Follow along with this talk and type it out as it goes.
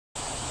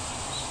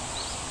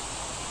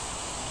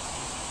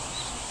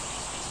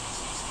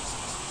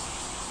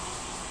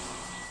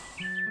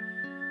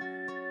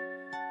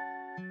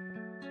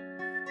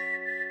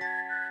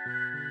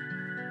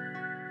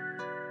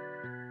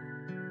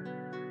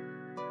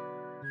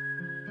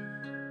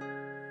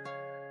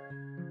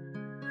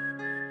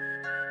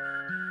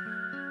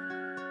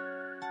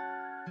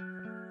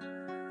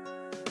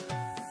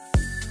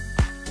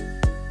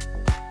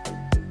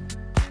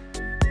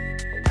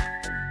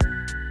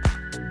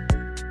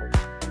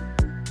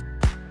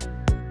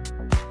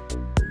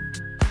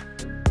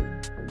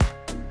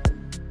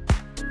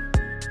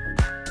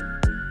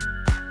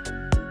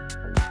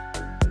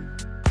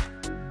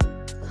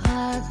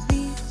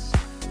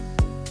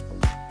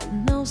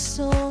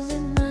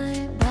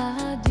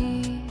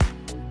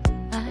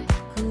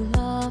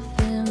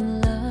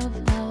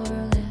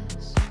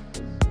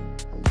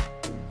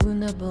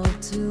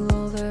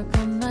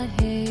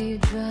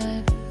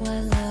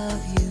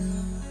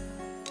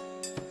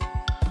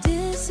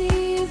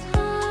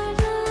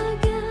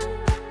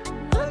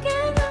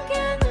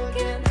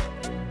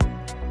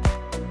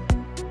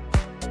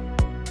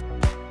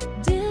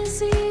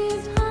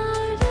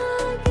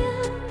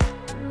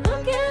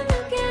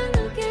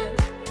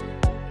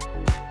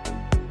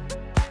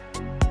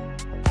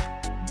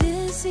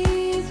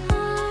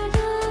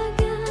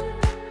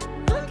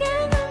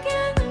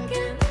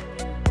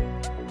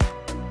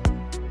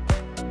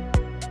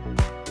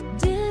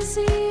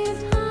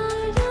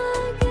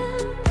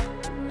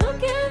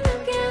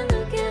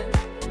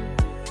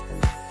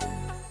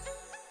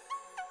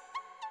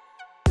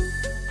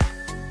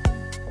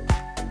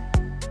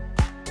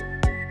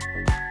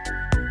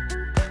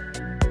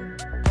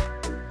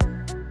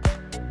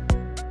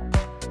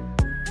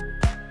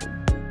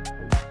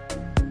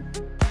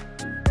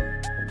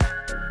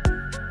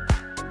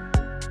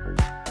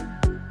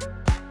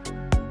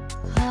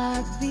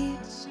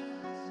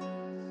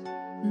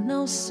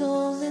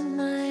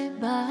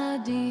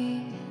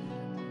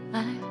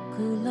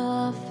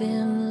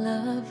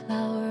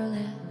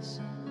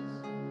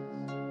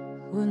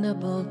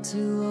Unable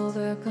to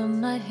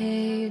overcome my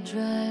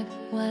hatred.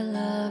 I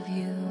love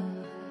you.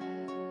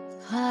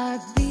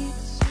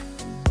 Heartbeats,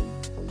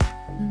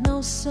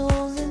 no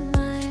soul in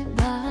my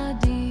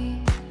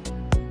body.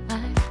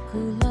 I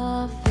cool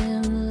off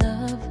in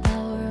love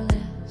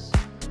powerless.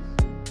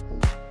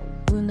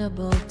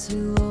 Unable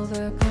to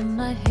overcome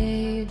my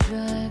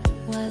hatred.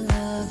 I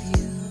love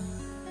you.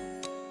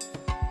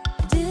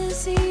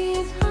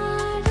 Deceived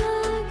heart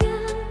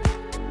again,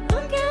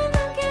 again,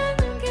 again,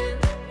 again.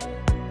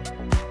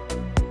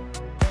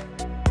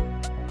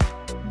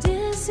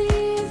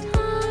 Deceived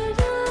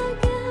heart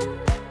again,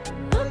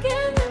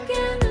 again,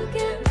 again,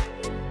 again.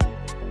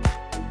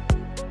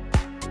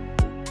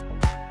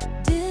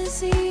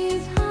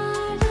 Deceived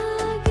heart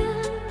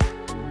again,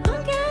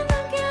 again,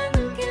 again,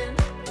 again.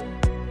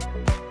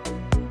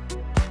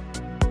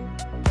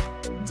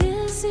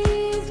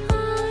 Deceived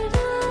heart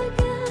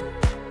again,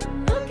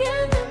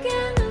 again,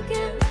 again,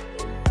 again.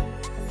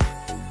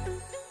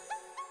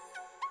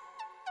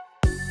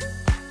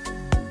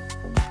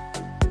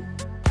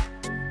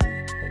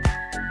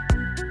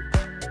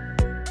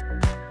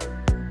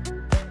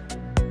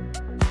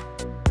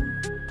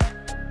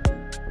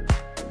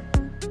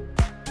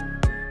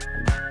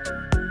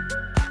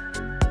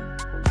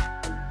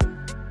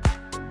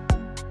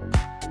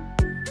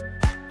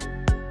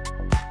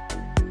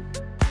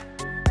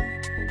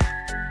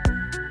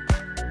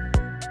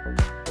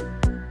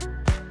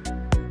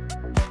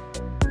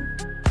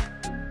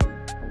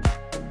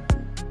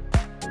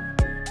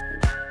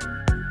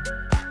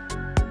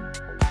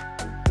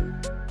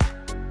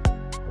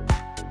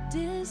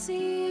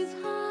 Deceived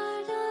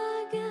heart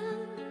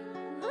again,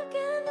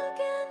 again,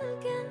 again,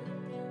 again.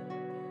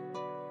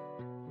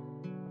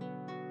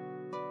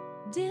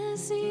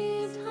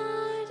 Deceived heart.